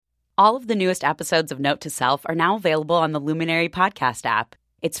All of the newest episodes of Note to Self are now available on the Luminary podcast app.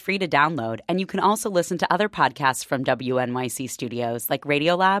 It's free to download, and you can also listen to other podcasts from WNYC Studios like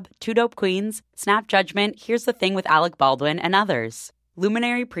Radiolab, Two Dope Queens, Snap Judgment, Here's the Thing with Alec Baldwin, and others.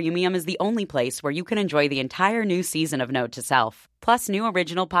 Luminary Premium is the only place where you can enjoy the entire new season of Note to Self, plus new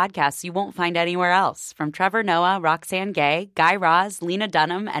original podcasts you won't find anywhere else, from Trevor Noah, Roxanne Gay, Guy Raz, Lena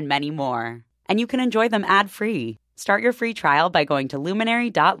Dunham, and many more. And you can enjoy them ad-free. Start your free trial by going to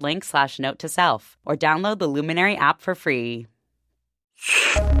luminary.link/note-to-self or download the Luminary app for free.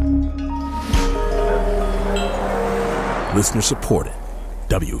 Listener supported.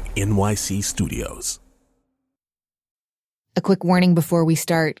 WNYC Studios. A quick warning before we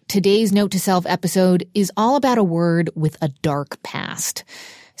start. Today's Note to Self episode is all about a word with a dark past.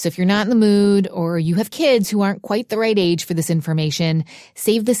 So if you're not in the mood or you have kids who aren't quite the right age for this information,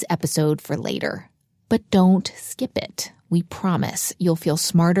 save this episode for later. But don't skip it. We promise you'll feel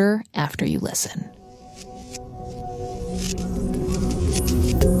smarter after you listen.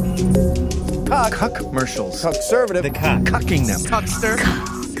 Cuck commercials. Conservative. The cuck. Cucking them. Cuckster.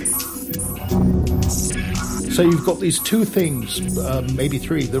 So you've got these two things, maybe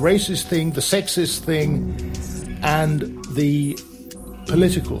three. The racist thing, the sexist thing, and the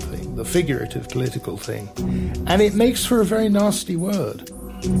political thing, the figurative political thing. And it makes for a very nasty word.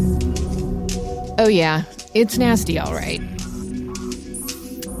 Oh yeah, it's nasty, all right.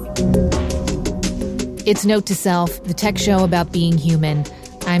 It's Note to Self, the tech show about being human.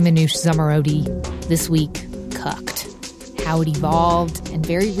 I'm Manoush Zomorodi. This week, cucked. How it evolved and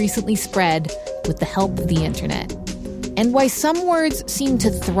very recently spread with the help of the internet. And why some words seem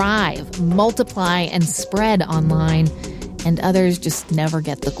to thrive, multiply, and spread online, and others just never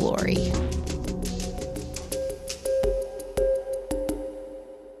get the glory.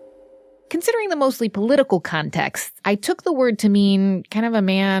 Considering the mostly political context, I took the word to mean kind of a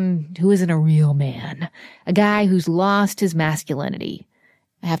man who isn't a real man. A guy who's lost his masculinity.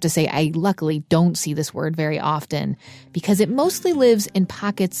 I have to say, I luckily don't see this word very often because it mostly lives in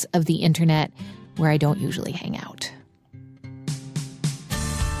pockets of the internet where I don't usually hang out.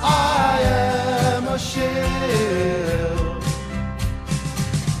 I am a shield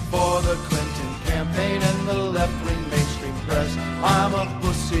for the Clinton campaign and the left-wing mainstream press. I'm a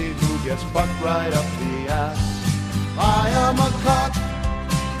pussy who gets fucked right up the ass. I am a cock.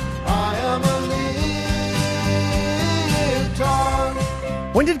 I am a leotard.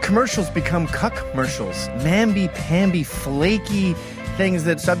 When did commercials become cuck commercials? Namby-pamby, flaky things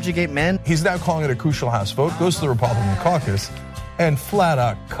that subjugate men? He's now calling it a crucial House vote, goes to the Republican caucus, and flat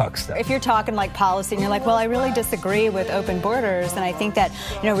out cucks them. If you're talking like policy and you're like, well, I really disagree with open borders, and I think that,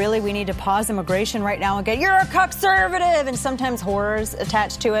 really we need to pause immigration right now and get, you're a cuckservative, and sometimes horrors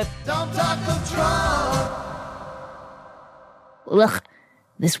attached to it. Don't talk of Trump. Ugh,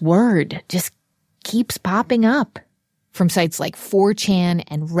 this word just keeps popping up. From sites like 4chan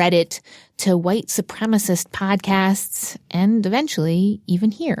and Reddit to white supremacist podcasts, and eventually even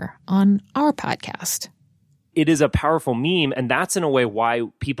here on our podcast. It is a powerful meme, and that's in a way why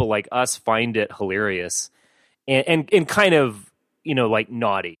people like us find it hilarious and kind of, like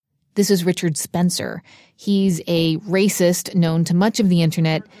naughty. This is Richard Spencer. He's a racist known to much of the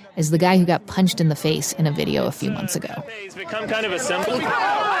internet as the guy who got punched in the face in a video a few months ago. He's become kind of a symbol.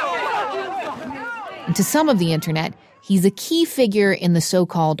 And to some of the internet, he's a key figure in the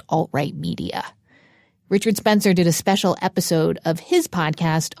so-called alt-right media. Richard Spencer did a special episode of his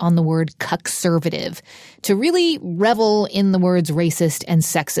podcast on the word cuckservative to really revel in the word's racist and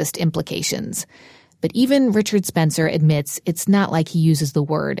sexist implications. But even Richard Spencer admits it's not like he uses the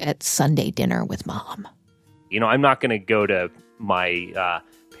word at Sunday dinner with mom. I'm not going to go to my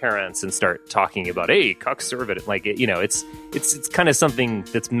parents and start talking about, hey, cuckservative. Like, it's kind of something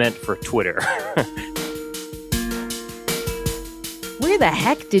that's meant for Twitter. Where the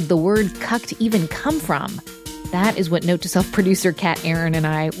heck did the word cucked even come from? That is what Note to Self producer Kat Aaron and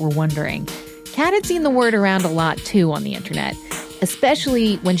I were wondering. Kat had seen the word around a lot too on the internet,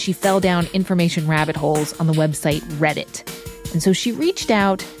 especially when she fell down information rabbit holes on the website Reddit. And so she reached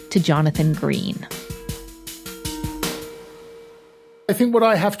out to Jonathan Green. I think what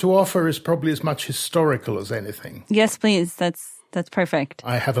I have to offer is probably as much historical as anything. Yes, please. That's perfect.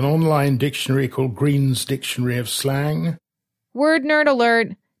 I have an online dictionary called Green's Dictionary of Slang. Word nerd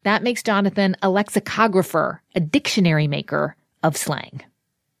alert. That makes Jonathan a lexicographer, a dictionary maker of slang.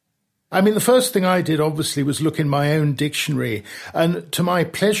 I mean, the first thing I did, obviously, was look in my own dictionary. And to my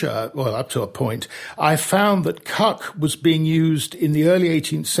pleasure, well, up to a point, I found that cuck was being used in the early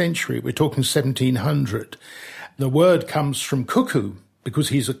 18th century. We're talking 1700. The word comes from cuckoo, because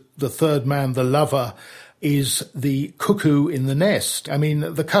he's the third man, the lover, is the cuckoo in the nest. I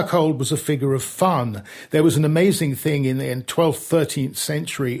mean, the cuckold was a figure of fun. There was an amazing thing in the 12th, 13th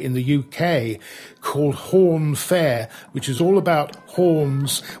century in the UK called Horn Fair, which is all about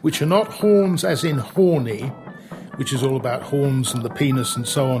horns, which are not horns as in horny, which is all about horns and the penis and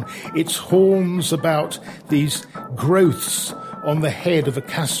so on. It's horns about these growths on the head of a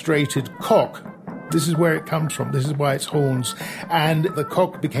castrated cock. This is where it comes from. This is why it's horns. And the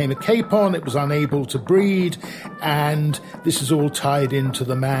cock became a capon. It was unable to breed. And this is all tied into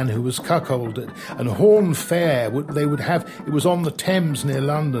the man who was cuckolded. And Horn Fair, they would have, it was on the Thames near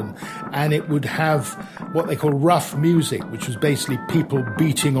London, and it would have what they call rough music, which was basically people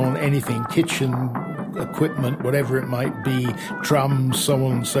beating on anything, kitchen equipment, whatever it might be, drums, so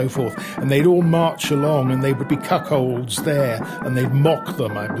on and so forth. And they'd all march along, and they would be cuckolds there, and they'd mock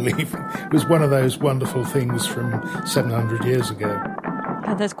them, I believe. It was one of those wonderful things from 700 years ago.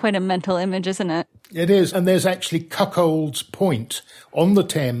 Oh, that's quite a mental image, isn't it? It is. And there's actually Cuckold's Point on the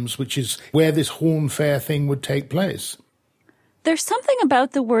Thames, which is where this Horn Fair thing would take place. There's something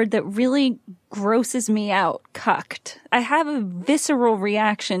about the word that really grosses me out, cucked. I have a visceral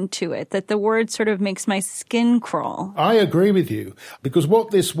reaction to it, that the word sort of makes my skin crawl. I agree with you, because what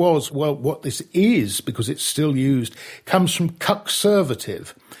this was, well, what this is, because it's still used, comes from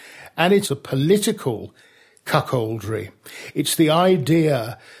cuckservative. And it's a political cuckoldry. It's the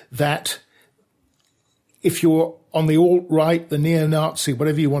idea that if you're on the alt-right, the neo-Nazi,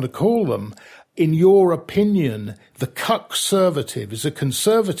 whatever you want to call them, in your opinion, the cuckservative is a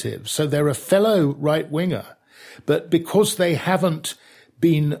conservative, so they're a fellow right-winger. But because they haven't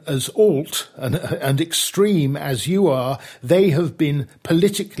been as alt and extreme as you are, they have been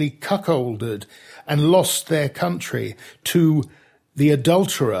politically cuckolded and lost their country to the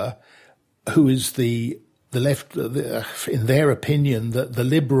adulterer, who is the left, in their opinion, the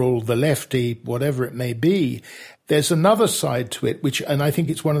liberal, the lefty, whatever it may be. There's another side to it, which, and I think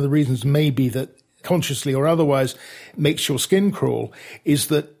it's one of the reasons maybe that consciously or otherwise makes your skin crawl, is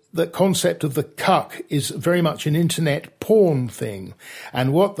that the concept of the cuck is very much an internet porn thing.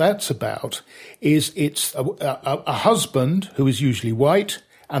 And what that's about is it's a husband who is usually white,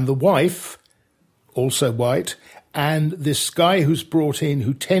 and the wife, also white, and this guy who's brought in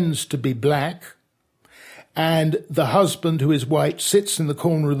who tends to be black, and the husband who is white sits in the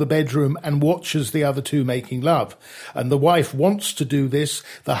corner of the bedroom and watches the other two making love. And the wife wants to do this.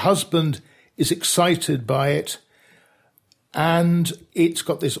 The husband is excited by it. And it's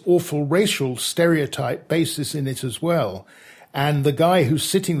got this awful racial stereotype basis in it as well. And the guy who's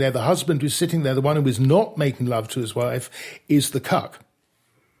sitting there, the husband who's sitting there, the one who is not making love to his wife, is the cuck.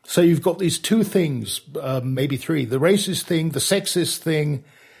 So you've got these two things, maybe three, the racist thing, the sexist thing,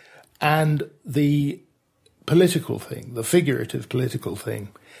 and the political thing, the figurative political thing.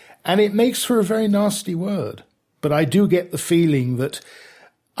 And it makes for a very nasty word. But I do get the feeling that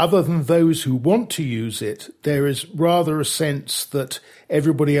other than those who want to use it, there is rather a sense that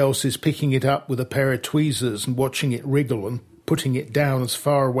everybody else is picking it up with a pair of tweezers and watching it wriggle and putting it down as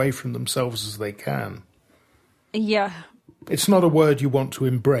far away from themselves as they can. Yeah. It's not a word you want to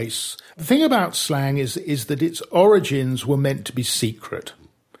embrace. The thing about slang is that its origins were meant to be secret.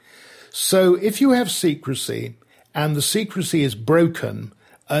 So if you have secrecy and the secrecy is broken,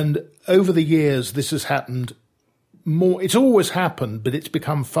 and over the years this has happened more, it's always happened, but it's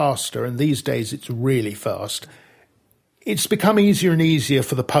become faster, and these days it's really fast. It's become easier and easier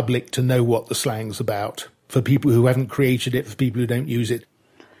for the public to know what the slang's about, for people who haven't created it, for people who don't use it.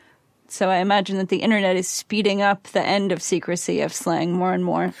 So I imagine that the internet is speeding up the end of secrecy of slang more and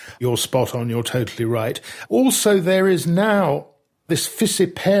more. You're spot on, you're totally right. Also, there is now this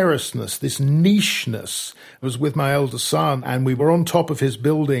fissiparousness, this nicheness. I was with my elder son, and we were on top of his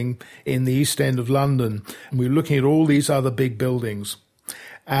building in the East End of London, and we were looking at all these other big buildings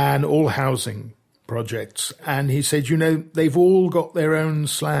and all housing projects. And he said, you know, they've all got their own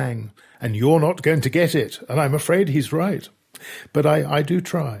slang, and you're not going to get it. And I'm afraid he's right. But I do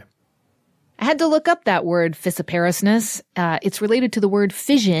try. I had to look up that word, fissiparousness. It's related to the word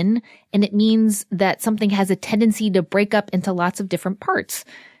fission, and it means that something has a tendency to break up into lots of different parts.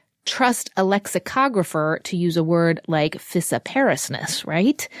 Trust a lexicographer to use a word like fissiparousness,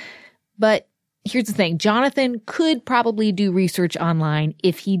 right? But here's the thing. Jonathan could probably do research online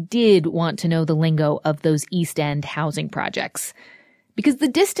if he did want to know the lingo of those East End housing projects. Because the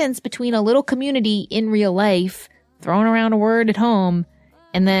distance between a little community in real life, throwing around a word at home,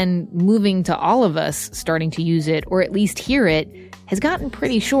 and then moving to all of us starting to use it, or at least hear it, has gotten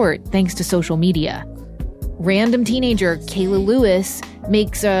pretty short thanks to social media. Random teenager Kayla Lewis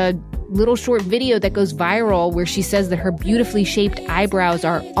makes a little short video that goes viral where she says that her beautifully shaped eyebrows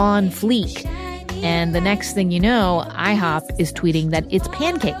are on fleek. And the next thing you know, IHOP is tweeting that its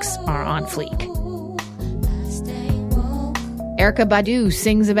pancakes are on fleek. Erykah Badu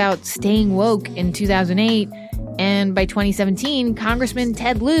sings about staying woke in 2008, and by 2017, Congressman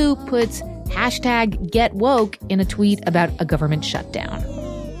Ted Lieu puts #GetWoke in a tweet about a government shutdown.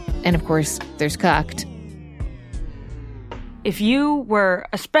 And of course, there's cucked. If you were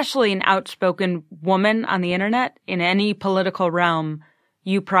especially an outspoken woman on the internet in any political realm,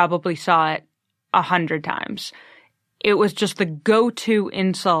 you probably saw it 100 times. It was just the go-to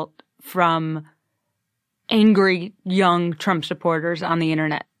insult from angry young Trump supporters on the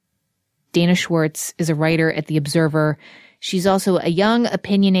internet. Dana Schwartz is a writer at The Observer. She's also a young,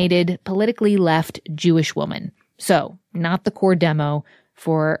 opinionated, politically left Jewish woman. So, not the core demo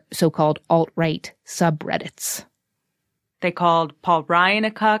for so-called alt-right subreddits. They called Paul Ryan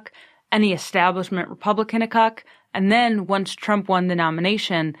a cuck, any establishment Republican a cuck, and then once Trump won the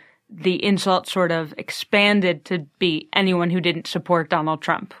nomination, the insult sort of expanded to be anyone who didn't support Donald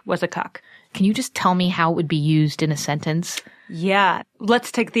Trump was a cuck. Can you just tell me how it would be used in a sentence? Yeah.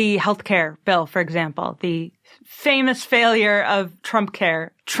 Let's take the healthcare bill, for example, the famous failure of Trump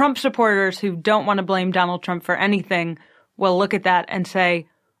care. Trump supporters who don't want to blame Donald Trump for anything will look at that and say,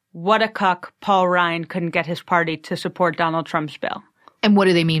 what a cuck, Paul Ryan couldn't get his party to support Donald Trump's bill. And what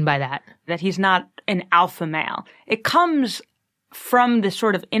do they mean by that? That he's not an alpha male. It comes from this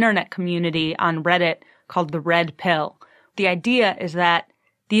sort of internet community on Reddit called the Red Pill. The idea is that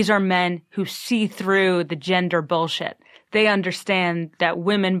these are men who see through the gender bullshit. They understand that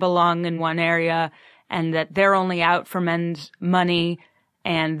women belong in one area and that they're only out for men's money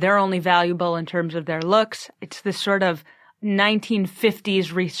and they're only valuable in terms of their looks. It's this sort of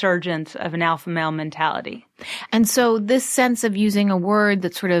 1950s resurgence of an alpha male mentality. And so this sense of using a word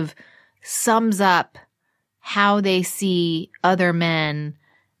that sort of sums up how they see other men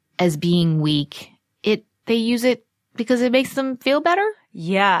as being weak, they use it because it makes them feel better?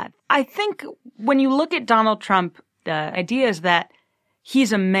 Yeah. I think when you look at Donald Trump, the idea is that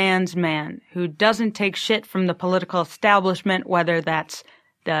he's a man's man who doesn't take shit from the political establishment, whether that's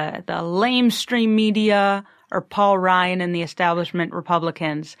the lamestream media or Paul Ryan and the establishment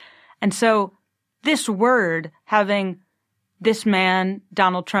Republicans. And so this word, having this man,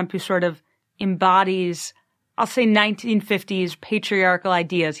 Donald Trump, who sort of embodies, I'll say 1950s patriarchal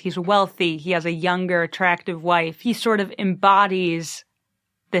ideas. He's wealthy. He has a younger, attractive wife. He sort of embodies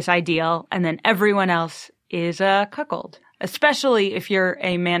this ideal, and then everyone else is a cuckold, especially if you're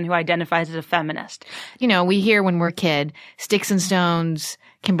a man who identifies as a feminist. You know, we hear when we're a kid, sticks and stones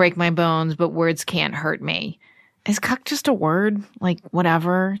can break my bones, but words can't hurt me. Is cuck just a word? Like,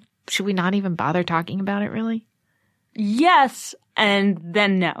 whatever? Should we not even bother talking about it, really? Yes, and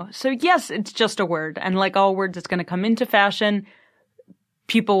then no. So yes, it's just a word. And like all words, it's going to come into fashion.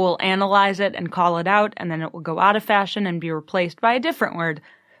 People will analyze it and call it out, and then it will go out of fashion and be replaced by a different word.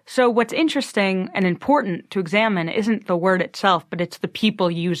 So what's interesting and important to examine isn't the word itself, but it's the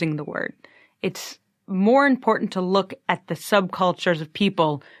people using the word. It's more important to look at the subcultures of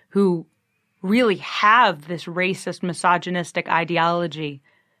people who really have this racist, misogynistic ideology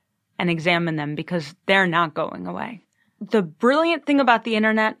and examine them, because they're not going away. The brilliant thing about the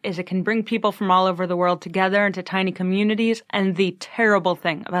internet is it can bring people from all over the world together into tiny communities. And the terrible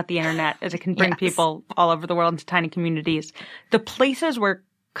thing about the internet is it can bring people all over the world into tiny communities. The places where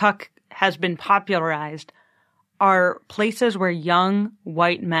cuck has been popularized are places where young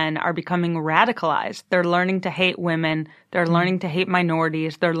white men are becoming radicalized. They're learning to hate women. They're learning to hate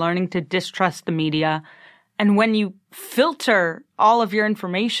minorities. They're learning to distrust the media. And when you filter all of your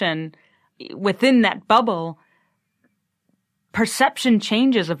information within that bubble, perception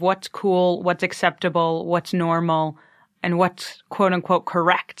changes of what's cool, what's acceptable, what's normal, and what's quote unquote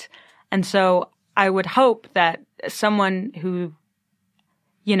correct. And so I would hope that someone who,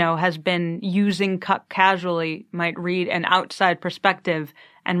 you know, has been using cuck casually might read an outside perspective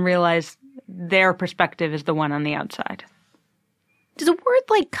and realize their perspective is the one on the outside. Does a word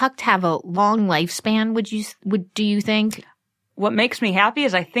like cucked have a long lifespan, do you think? What makes me happy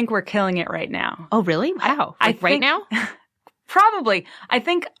is I think we're killing it right now. Oh, really? How? I right now? Probably. I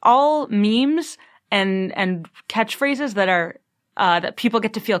think all memes and catchphrases that are that people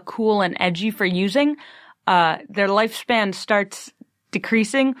get to feel cool and edgy for using, their lifespan starts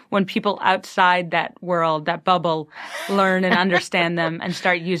decreasing when people outside that world, that bubble, learn and understand them and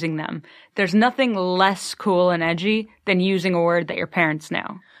start using them. There's nothing less cool and edgy than using a word that your parents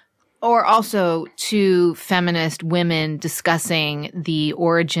know. Or also two feminist women discussing the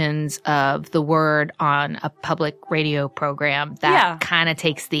origins of the word on a public radio program that kind of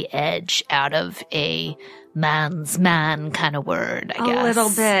takes the edge out of a man's man kind of word, I guess. A little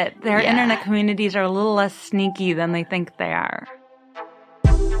bit. Their internet communities are a little less sneaky than they think they are.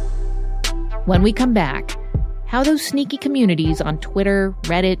 When we come back, how those sneaky communities on Twitter,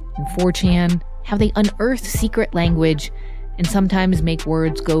 Reddit, and 4chan, how they unearth secret language and sometimes make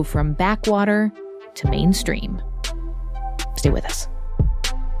words go from backwater to mainstream. Stay with us.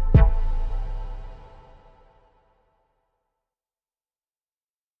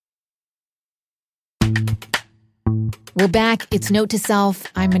 We're back. It's Note to Self.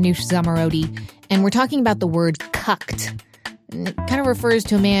 I'm Manoush Zomorodi, and we're talking about the word cucked. And it kind of refers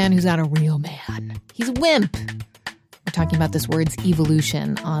to a man who's not a real man. He's a wimp. We're talking about this word's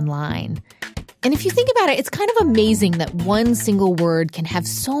evolution online. And if you think about it, it's kind of amazing that one single word can have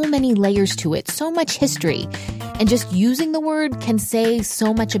so many layers to it, so much history. And just using the word can say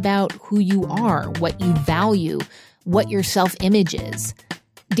so much about who you are, what you value, what your self-image is.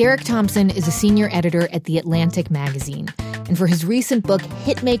 Derek Thompson is a senior editor at The Atlantic magazine. And for his recent book,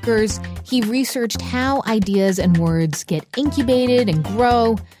 Hitmakers, he researched how ideas and words get incubated and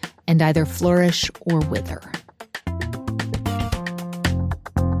grow and either flourish or wither.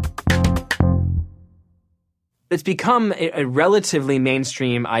 It's become a relatively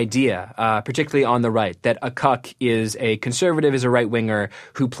mainstream idea, particularly on the right, that a cuck is a conservative, is a right-winger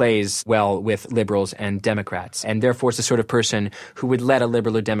who plays well with liberals and Democrats, and therefore is the sort of person who would let a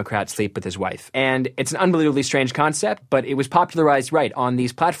liberal or Democrat sleep with his wife. And it's an unbelievably strange concept, but it was popularized, on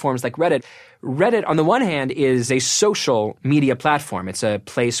these platforms like Reddit. Reddit, on the one hand, is a social media platform. It's a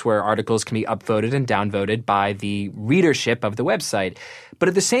place where articles can be upvoted and downvoted by the readership of the website. But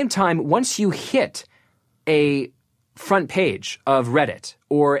at the same time, once you hit a front page of Reddit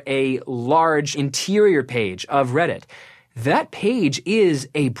or a large interior page of Reddit, that page is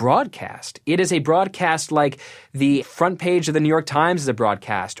a broadcast. It is a broadcast like the front page of the New York Times is a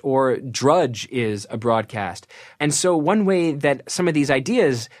broadcast or Drudge is a broadcast. And so one way that some of these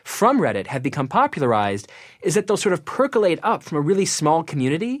ideas from Reddit have become popularized is that they'll sort of percolate up from a really small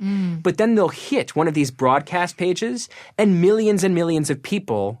community, but then they'll hit one of these broadcast pages and millions of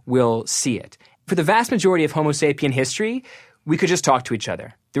people will see it. For the vast majority of Homo sapien history, we could just talk to each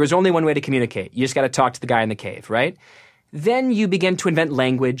other. There was only one way to communicate. You just got to talk to the guy in the cave, right? Then you begin to invent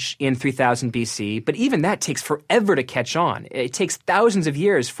language in 3000 BC, but even that takes forever to catch on. It takes thousands of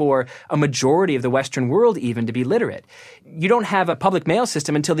years for a majority of the Western world even to be literate. You don't have a public mail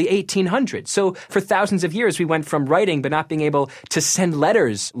system until the 1800s. So for thousands of years, we went from writing but not being able to send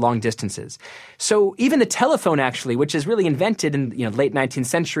letters long distances. So even the telephone, actually, which is really invented in the late 19th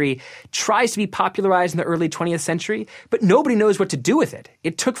century, tries to be popularized in the early 20th century, but nobody knows what to do with it.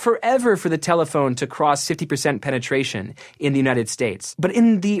 It took forever for the telephone to cross 50% penetration in the United States. But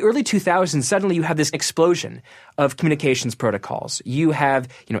in the early 2000s, suddenly you have this explosion of communications protocols. You have,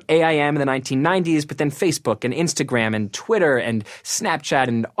 AIM in the 1990s, but then Facebook and Instagram and Twitter and Snapchat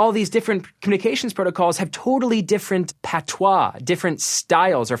and all these different communications protocols have totally different patois, different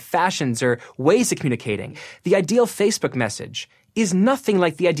styles or fashions or ways of communicating. The ideal Facebook message is nothing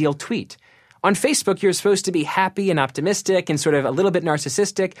like the ideal tweet. On Facebook, you're supposed to be happy and optimistic and sort of a little bit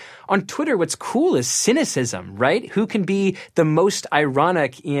narcissistic. On Twitter, what's cool is cynicism, right? Who can be the most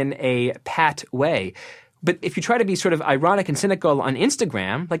ironic in a pat way? But if you try to be sort of ironic and cynical on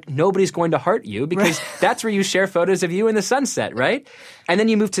Instagram, nobody's going to heart you because that's where you share photos of you in the sunset, right? And then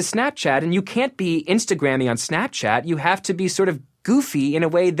you move to Snapchat and you can't be Instagramming on Snapchat. You have to be sort of goofy in a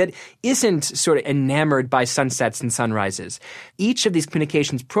way that isn't sort of enamored by sunsets and sunrises. Each of these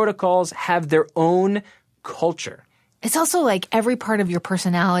communications protocols have their own culture. It's also like every part of your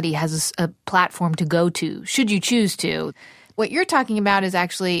personality has a platform to go to, should you choose to. What you're talking about is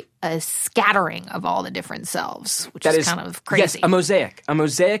actually a scattering of all the different selves, which is kind of crazy. Yes, a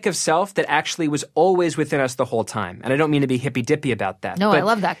mosaic of self that actually was always within us the whole time. And I don't mean to be hippy-dippy about that. No, I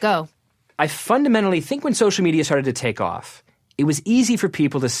love that. Go. I fundamentally think when social media started to take off, it was easy for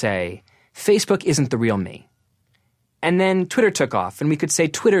people to say, Facebook isn't the real me. And then Twitter took off, and we could say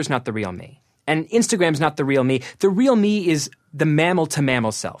Twitter's not the real me. And Instagram's not the real me. The real me is the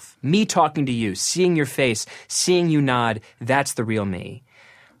mammal-to-mammal self. Me talking to you, seeing your face, seeing you nod, that's the real me.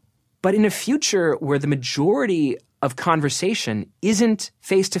 But in a future where the majority of conversation isn't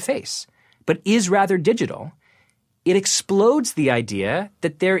face-to-face, but is rather digital, it explodes the idea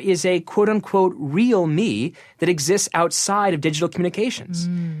that there is a quote-unquote real me that exists outside of digital communications.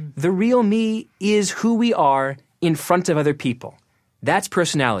 The real me is who we are in front of other people. That's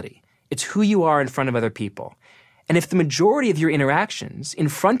personality. It's who you are in front of other people. And if the majority of your interactions in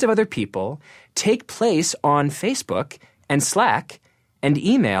front of other people take place on Facebook and Slack and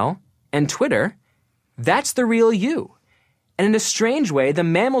email and Twitter, that's the real you. And in a strange way, the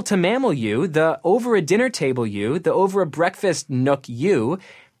mammal-to-mammal you, the over-a-dinner table you, the over-a-breakfast nook you,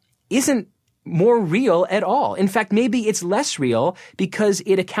 isn't more real at all. In fact, maybe it's less real because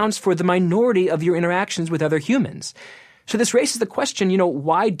it accounts for the minority of your interactions with other humans. So this raises the question,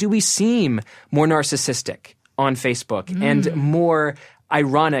 why do we seem more narcissistic on Facebook and more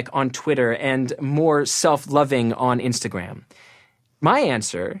ironic on Twitter and more self-loving on Instagram? My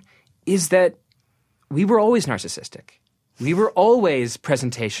answer is that we were always narcissistic. We were always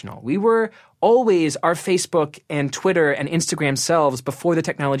presentational. We were always our Facebook and Twitter and Instagram selves before the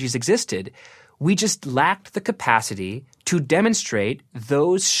technologies existed. We just lacked the capacity to demonstrate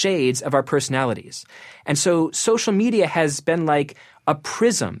those shades of our personalities. And so social media has been like a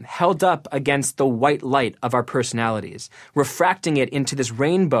prism held up against the white light of our personalities, refracting it into this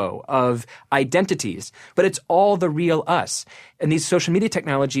rainbow of identities. But it's all the real us. And these social media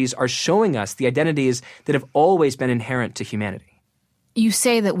technologies are showing us the identities that have always been inherent to humanity. You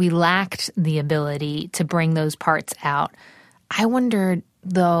say that we lacked the ability to bring those parts out. I wonder,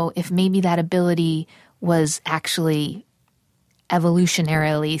 though, if maybe that ability was actually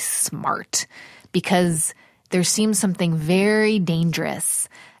evolutionarily smart, because there seems something very dangerous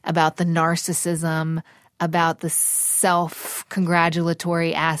about the narcissism, about the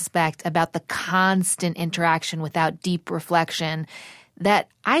self-congratulatory aspect, about the constant interaction without deep reflection that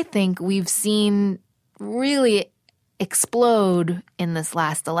I think we've seen really explode in this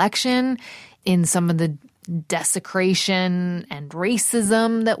last election, in some of the desecration and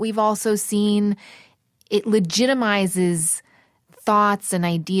racism that we've also seen. It legitimizes thoughts and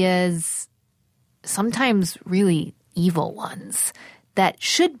ideas, sometimes really evil ones, that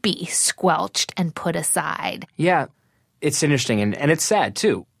should be squelched and put aside. Yeah, it's interesting, and it's sad,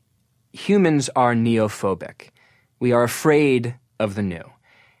 too. Humans are neophobic. We are afraid of the new.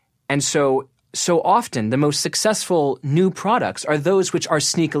 And so often the most successful new products are those which are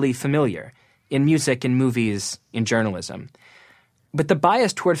sneakily familiar in music, in movies, in journalism. But the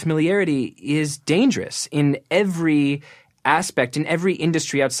bias toward familiarity is dangerous in every aspect, in every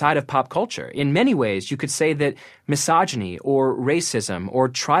industry outside of pop culture. In many ways, you could say that misogyny or racism or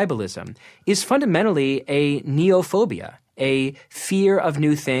tribalism is fundamentally a neophobia, a fear of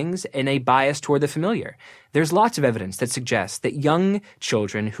new things and a bias toward the familiar. There's lots of evidence that suggests that young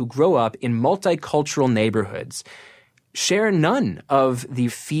children who grow up in multicultural neighborhoods share none of the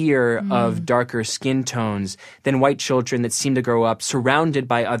fear of darker skin tones than white children that seem to grow up surrounded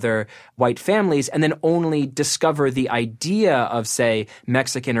by other white families and then only discover the idea of, say,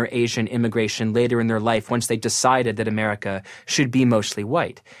 Mexican or Asian immigration later in their life once they decided that America should be mostly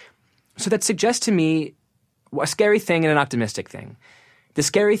white. So that suggests to me a scary thing and an optimistic thing. The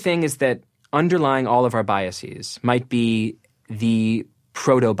scary thing is that underlying all of our biases might be the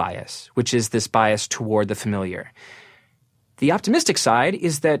proto-bias, which is this bias toward the familiar. The optimistic side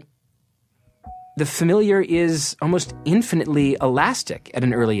is that the familiar is almost infinitely elastic at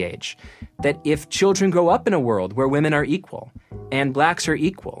an early age. That if children grow up in a world where women are equal, and blacks are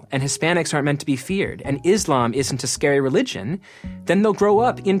equal, and Hispanics aren't meant to be feared, and Islam isn't a scary religion, then they'll grow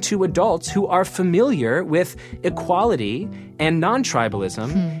up into adults who are familiar with equality and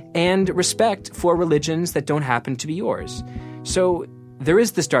non-tribalism and respect for religions that don't happen to be yours. So there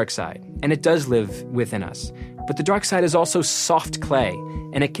is this dark side, and it does live within us. But the dark side is also soft clay,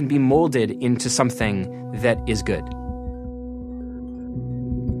 and it can be molded into something that is good.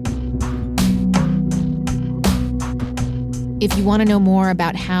 If you want to know more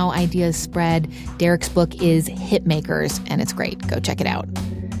about how ideas spread, Derek's book is Hitmakers, and it's great. Go check it out.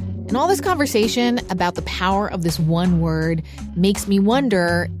 And all this conversation about the power of this one word makes me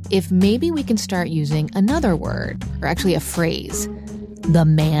wonder if maybe we can start using another word, or actually a phrase, the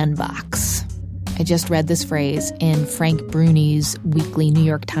man box. I just read this phrase in Frank Bruni's weekly New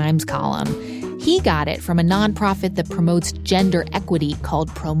York Times column. He got it from a nonprofit that promotes gender equity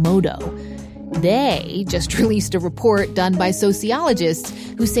called Promodo. They just released a report done by sociologists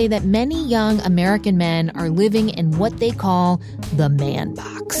who say that many young American men are living in what they call the man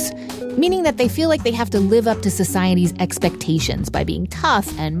box, meaning that they feel like they have to live up to society's expectations by being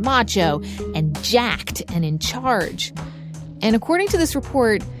tough and macho and jacked and in charge. And according to this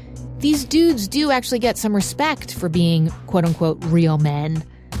report, these dudes do actually get some respect for being quote-unquote real men,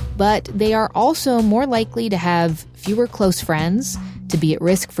 but they are also more likely to have fewer close friends, to be at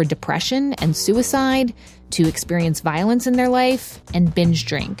risk for depression and suicide, to experience violence in their life, and binge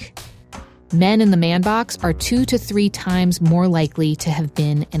drink. Men in the man box are 2 to 3 times more likely to have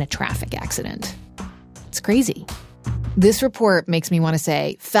been in a traffic accident. It's crazy. This report makes me want to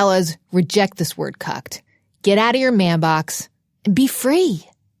say, fellas, reject this word cucked. Get out of your man box and be free.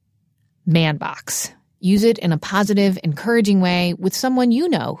 Man box. Use it in a positive, encouraging way with someone you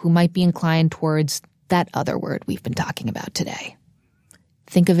know who might be inclined towards that other word we've been talking about today.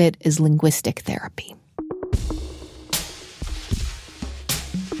 Think of it as linguistic therapy.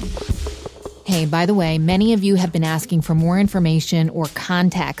 Hey, by the way, many of you have been asking for more information or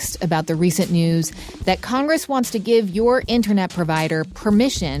context about the recent news that Congress wants to give your internet provider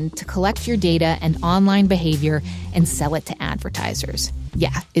permission to collect your data and online behavior and sell it to advertisers.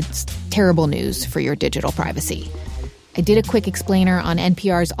 Yeah, it's terrible news for your digital privacy. I did a quick explainer on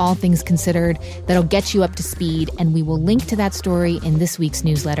NPR's All Things Considered that'll get you up to speed, and we will link to that story in this week's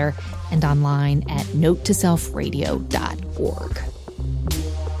newsletter and online at notetoselfradio.org.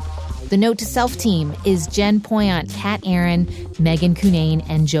 The Note to Self team is Jen Poyant, Kat Aaron, Megan Cunane,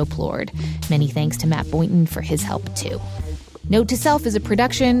 and Joe Plord. Many thanks to Matt Boynton for his help, too. Note to Self is a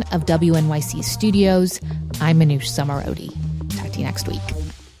production of WNYC Studios. I'm Manoush Zomorodi. Talk to you next week.